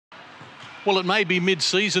Well, it may be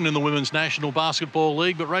mid-season in the Women's National Basketball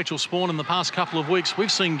League, but Rachael Sporn, in the past couple of weeks,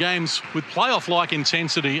 we've seen games with playoff-like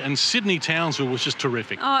intensity, and Sydney Townsville was just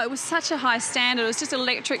terrific. Oh, it was such a high standard. It was just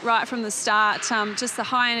electric right from the start. Just the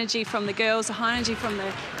high energy from the girls, the high energy from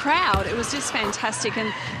the crowd. It was just fantastic,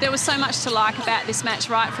 and there was so much to like about this match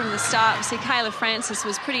right from the start. We see Kayla Francis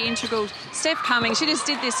was pretty integral. Steph Cummings, she just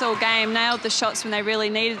did this all game, nailed the shots when they really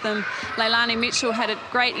needed them. Leilani Mitchell had a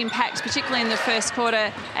great impact, particularly in the first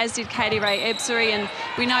quarter, as did Katie Ray Ebsary, and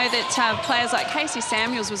we know that players like Casey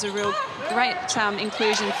Samuels was a real great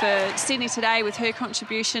inclusion for Sydney today with her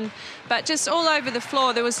contribution. But just all over the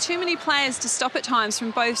floor, there was too many players to stop at times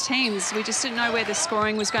from both teams. We just didn't know where the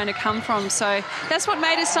scoring was going to come from. So that's what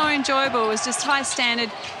made it so enjoyable, was just high standard,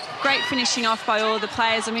 great finishing off by all of the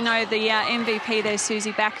players. And we know the MVP there,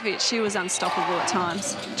 Susie Bakovic, she was unstoppable at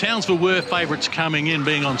times. Townsville were favourites coming in,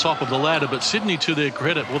 being on top of the ladder, but Sydney, to their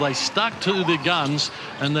credit, well, they stuck to their guns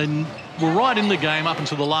and then were right in the game up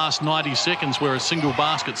until the last 90 seconds where a single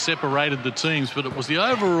basket separated the teams. But it was the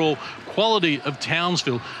overall quality of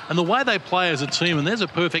Townsville and the way they play as a team, and there's a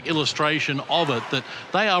perfect illustration of it, that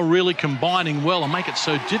they are really combining well and make it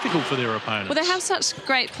so difficult for their opponents. Well, they have such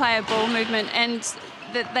great player ball movement, and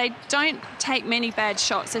that they don't take many bad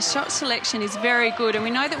shots. Their shot selection is very good, and we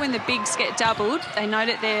know that when the bigs get doubled, they know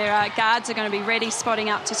that their guards are going to be ready, spotting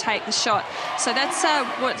up to take the shot. So that's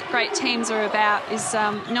what great teams are about, is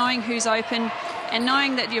knowing who's open and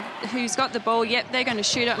knowing that who's got the ball. Yep, they're going to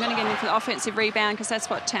shoot it. I'm going to get in for the offensive rebound, because that's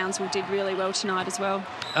what Townsville did really well tonight as well.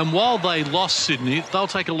 And while they lost Sydney, they'll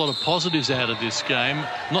take a lot of positives out of this game,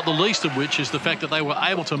 not the least of which is the fact that they were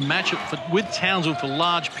able to match it with Townsville for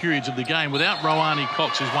large periods of the game without Rohani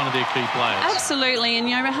Cox, who's one of their key players. Absolutely, and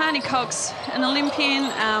Rohani Cox, an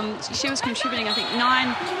Olympian, she was contributing, I think,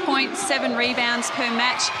 9.7 rebounds per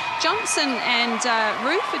match. Johnson and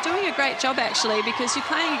Ruth are doing a great job, actually, because you're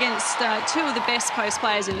playing against two of the best post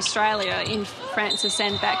players in Australia, in Francis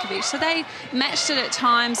and Bakovic. So they matched it at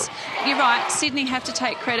times. You're right, Sydney have to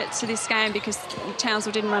take credit to this game because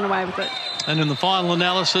Townsville didn't run away with it. And in the final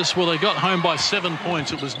analysis, well, they got home by 7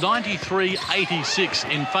 points. It was 93-86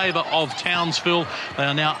 in favour of Townsville. They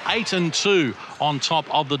are now 8-2 on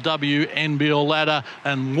top of the WNBL ladder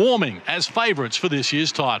and warming as favourites for this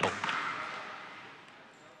year's title.